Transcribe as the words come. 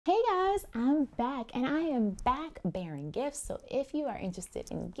Hey guys, I'm back and I am back bearing gifts. So if you are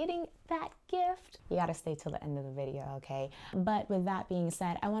interested in getting that gift, you got to stay till the end of the video, okay? But with that being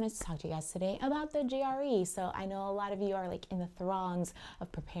said, I wanted to talk to you guys today about the GRE. So I know a lot of you are like in the throngs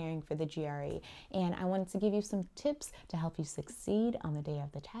of preparing for the GRE, and I wanted to give you some tips to help you succeed on the day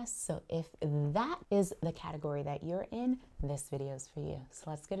of the test. So if that is the category that you're in, this video is for you. So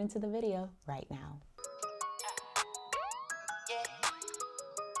let's get into the video right now.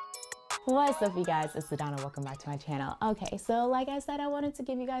 What's up, you guys? It's Adanna. Welcome back to my channel. Okay, so like I said, I wanted to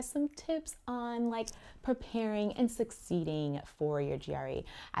give you guys some tips on like preparing and succeeding for your GRE.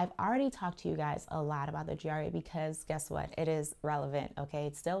 I've already talked to you guys a lot about the GRE because guess what? It is relevant, okay?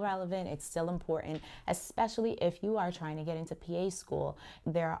 It's still relevant. It's still important, especially if you are trying to get into PA school.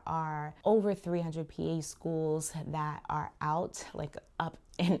 There are over 300 PA schools that are out, like up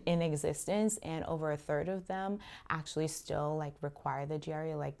in existence, and over a third of them actually still like require the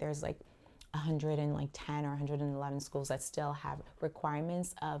GRE. Like there's like 110 or 111 schools that still have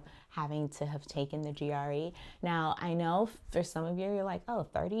requirements of having to have taken the GRE. Now, I know for some of you, you're like, oh,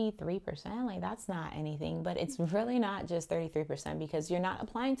 33%, like that's not anything, but it's really not just 33% because you're not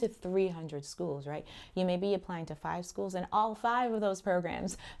applying to 300 schools, right? You may be applying to 5 schools, and all 5 of those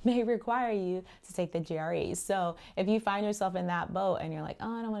programs may require you to take the GRE. So if you find yourself in that boat and you're like,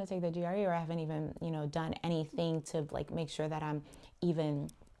 oh, I don't want to take the GRE, or I haven't even, done anything to like make sure that I'm even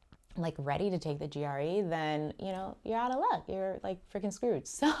like ready to take the GRE, then you're out of luck. You're like freaking screwed.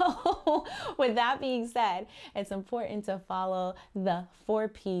 So with that being said, it's important to follow the 4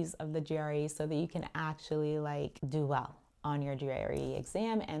 P's of the GRE so that you can actually like do well on your GRE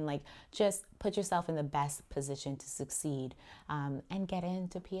exam and like just put yourself in the best position to succeed and get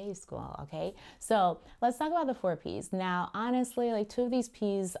into PA school. Okay, so let's talk about the 4 P's. Now, honestly, like 2 of these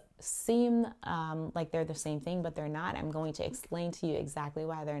P's seem like they're the same thing, but they're not. I'm going to explain to you exactly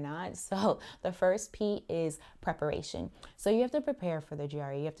why they're not. So the first P is preparation. So you have to prepare for the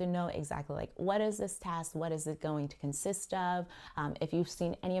GRE. You have to know exactly like, what is this test? What is it going to consist of? If you've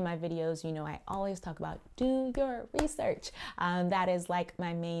seen any of my videos, you know I always talk about do your research. That is like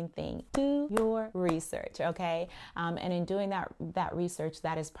my main thing. Do your research, okay? And in doing that research,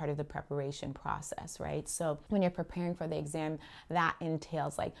 that is part of the preparation process, right? So when you're preparing for the exam, that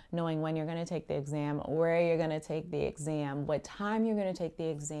entails like knowing when you're going to take the exam, where you're going to take the exam, what time you're going to take the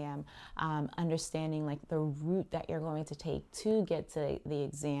exam, understanding like the route that you're going to take to get to the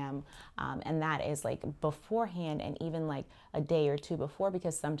exam. And that is like beforehand and even like a day or 2 before,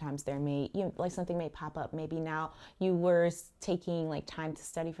 because sometimes there may, like something may pop up. Maybe now you were taking like time to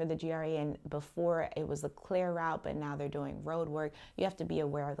study for the GRE and before it was a clear route, but now they're doing road work. You have to be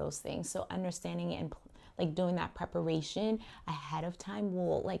aware of those things. So understanding and like doing that preparation ahead of time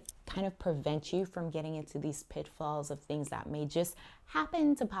will like kind of prevent you from getting into these pitfalls of things that may just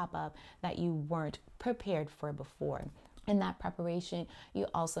happen to pop up that you weren't prepared for before. In that preparation, you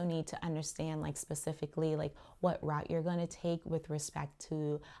also need to understand like specifically like what route you're going to take with respect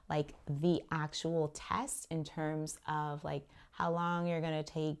to like the actual test in terms of like how long you're going to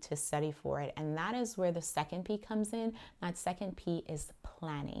take to study for it. And that is where the second P comes in. That second P is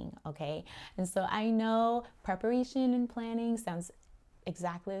planning, okay? And so I know preparation and planning sounds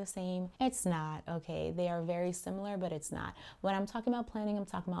exactly the same. It's not, okay? They are very similar, but it's not. When I'm talking about planning, I'm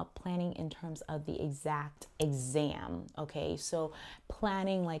talking about planning in terms of the exact exam, okay? So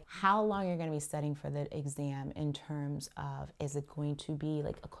planning like how long you're going to be studying for the exam in terms of, is it going to be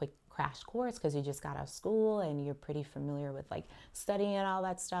like a quick crash course because you just got out of school and you're pretty familiar with like studying and all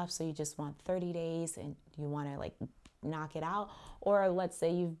that stuff, so you just want 30 days and you want to like knock it out? Or let's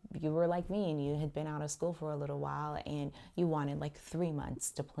say you were like me and you had been out of school for a little while and you wanted like 3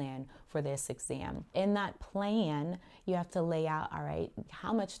 months to plan for this exam. In that plan, you have to lay out, all right,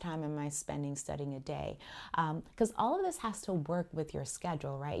 how much time am I spending studying a day? Because all of this has to work with your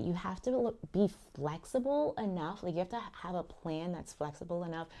schedule, right? You have to be flexible enough, like you have to have a plan that's flexible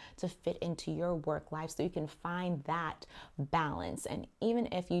enough to fit into your work life so you can find that balance. And even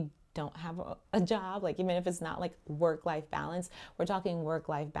if you don't have a job, like even if it's not like work-life balance, we're talking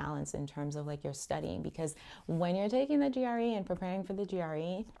work-life balance in terms of like your studying, because when you're taking the GRE and preparing for the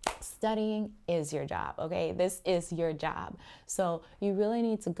GRE, studying is your job, okay? This is your job. So you really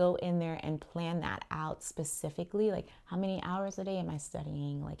need to go in there and plan that out specifically, like how many hours a day am I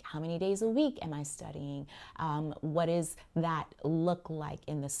studying? Like how many days a week am I studying? What does that look like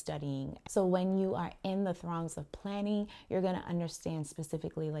in the studying? So when you are in the throngs of planning, you're gonna understand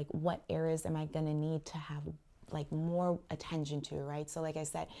specifically like what areas am I gonna need to have like more attention to, right? So like I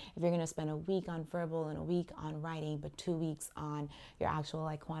said, if you're going to spend a week on verbal and a week on writing, but 2 weeks on your actual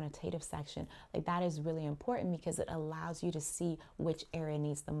like quantitative section, like that is really important because it allows you to see which area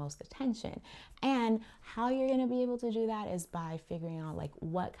needs the most attention. And how you're going to be able to do that is by figuring out like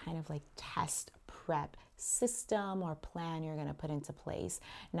what kind of like test prep system or plan you're going to put into place.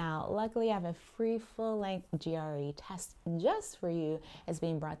 Now, luckily, I have a free full-length GRE test just for you. It's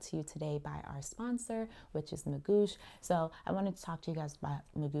being brought to you today by our sponsor, which is Magoosh. So I wanted to talk to you guys about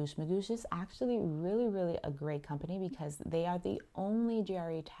Magoosh. Magoosh is actually really a great company because they are the only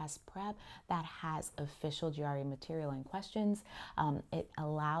GRE test prep that has official GRE material and questions. It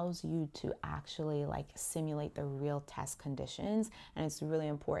allows you to actually like simulate the real test conditions, and it's really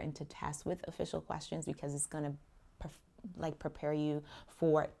important to test with official questions because it's going to prepare you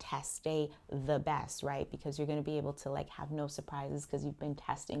for test day the best, right? Because you're going to be able to like have no surprises because you've been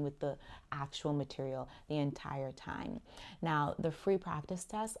testing with the actual material the entire time. Now, the free practice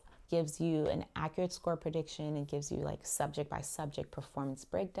test gives you an accurate score prediction. It gives you like subject by subject performance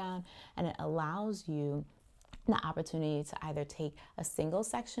breakdown, and it allows you the opportunity to either take a single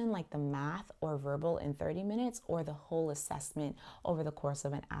section like the math or verbal in 30 minutes or the whole assessment over the course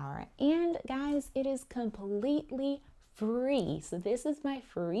of an hour. And guys, it is completely free. So this is my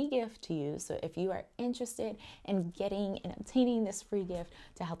free gift to you. So if you are interested in getting and obtaining this free gift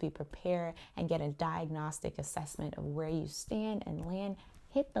to help you prepare and get a diagnostic assessment of where you stand and land,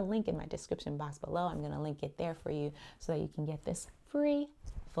 hit the link in my description box below. I'm going to link it there for you so that you can get this free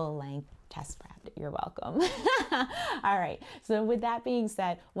full-length test prep. You're welcome. All right. So with that being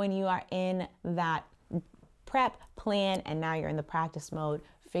said, when you are in that prep plan and now you're in the practice mode,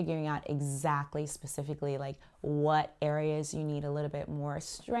 figuring out exactly specifically like what areas you need a little bit more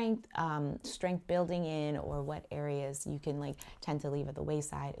strength building in, or what areas you can like tend to leave at the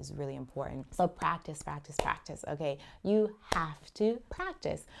wayside is really important. So practice. Okay, you have to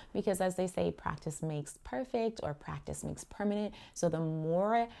practice because, as they say, practice makes perfect or practice makes permanent. So the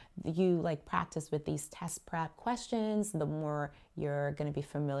more you like practice with these test prep questions, the more you're going to be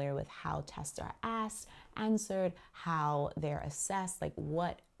familiar with how tests are asked, answered, how they're assessed, like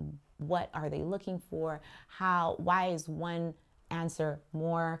what are they looking for, why is one answer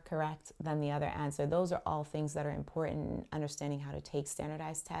more correct than the other answer. Those are all things that are important in understanding how to take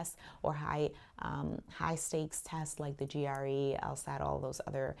standardized tests or high stakes tests like the GRE, LSAT, all those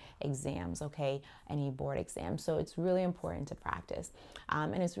other exams, okay, any board exams. So it's really important to practice.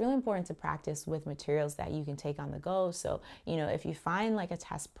 And it's really important to practice with materials that you can take on the go. So, you know, if you find like a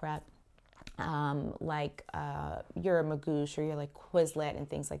test prep, your Magoosh or your like Quizlet and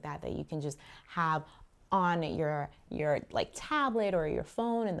things like that you can just have on your like tablet or your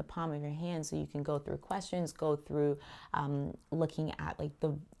phone in the palm of your hand, so you can go through questions, go through looking at like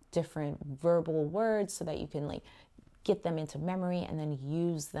the different verbal words so that you can like get them into memory and then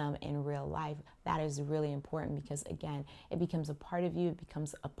use them in real life. That is really important because, again, it becomes a part of you. It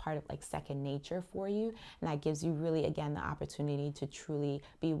becomes a part of like second nature for you. And that gives you really, again, the opportunity to truly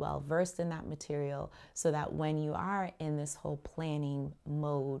be well versed in that material so that when you are in this whole planning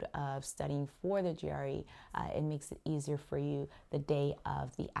mode of studying for the GRE, it makes it easier for you the day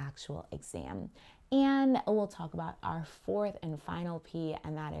of the actual exam. And we'll talk about our fourth and final P,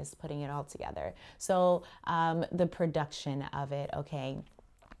 and that is putting it all together. So the production of it, okay?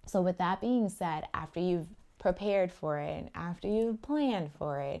 So with that being said, after you've prepared for it, after you've planned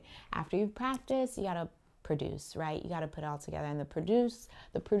for it, after you've practiced, you gotta produce, right? You got to put it all together. And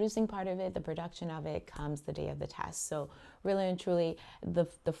the producing part of it, the production of it comes the day of the test. So really and truly,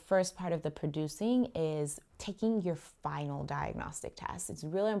 the first part of the producing is taking your final diagnostic test. It's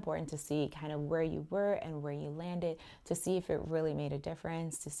really important to see kind of where you were and where you landed, to see if it really made a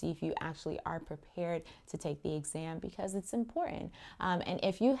difference, to see if you actually are prepared to take the exam, because it's important. And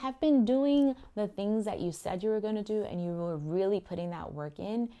if you have been doing the things that you said you were going to do and you were really putting that work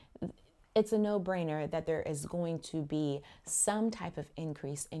in, it's a no-brainer that there is going to be some type of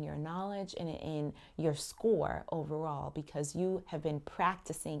increase in your knowledge and in your score overall, because you have been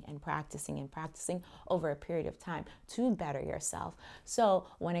practicing and practicing and practicing over a period of time to better yourself. So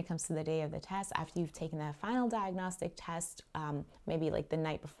when it comes to the day of the test, after you've taken that final diagnostic test, maybe like the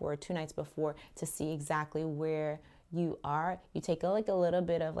night before, 2 nights before, to see exactly where you are, you take a little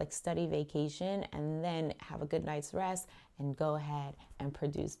bit of like study vacation and then have a good night's rest and go ahead and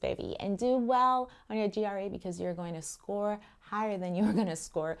produce, baby, and do well on your GRE, because you're going to score higher than you were going to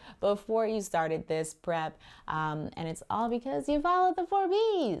score before you started this prep. And it's all because you followed the 4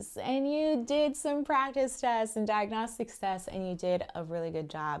 B's and you did some practice tests and diagnostics tests, and you did a really good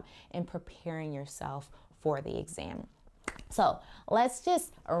job in preparing yourself for the exam. So let's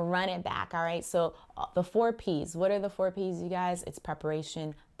just run it back. All right. So the 4 P's, what are the 4 P's, you guys? It's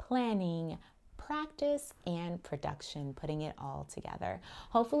preparation, planning, practice, and production, putting it all together.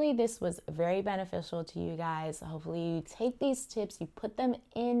 Hopefully this was very beneficial to you guys. Hopefully you take these tips, you put them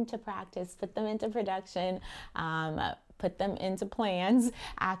into practice, put them into production, put them into plans,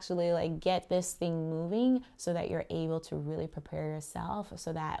 actually like get this thing moving so that you're able to really prepare yourself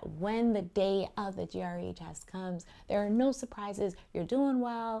so that when the day of the GRE test comes, there are no surprises. You're doing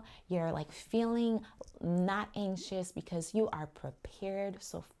well. You're like feeling not anxious because you are prepared.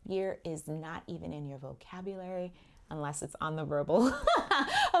 So fear is not even in your vocabulary unless it's on the verbal,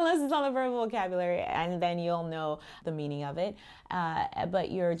 unless it's on the verbal vocabulary, and then you'll know the meaning of it. But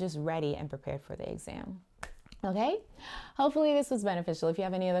you're just ready and prepared for the exam. Okay, hopefully this was beneficial. If you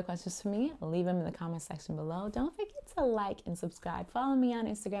have any other questions for me, leave them in the comment section below. Don't forget to like and subscribe. Follow me on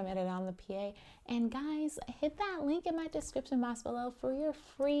Instagram at AdannaThePA. And guys, hit that link in my description box below for your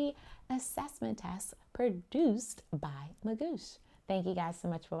free assessment test produced by Magoosh. Thank you guys so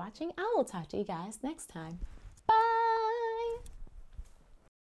much for watching. I will talk to you guys next time.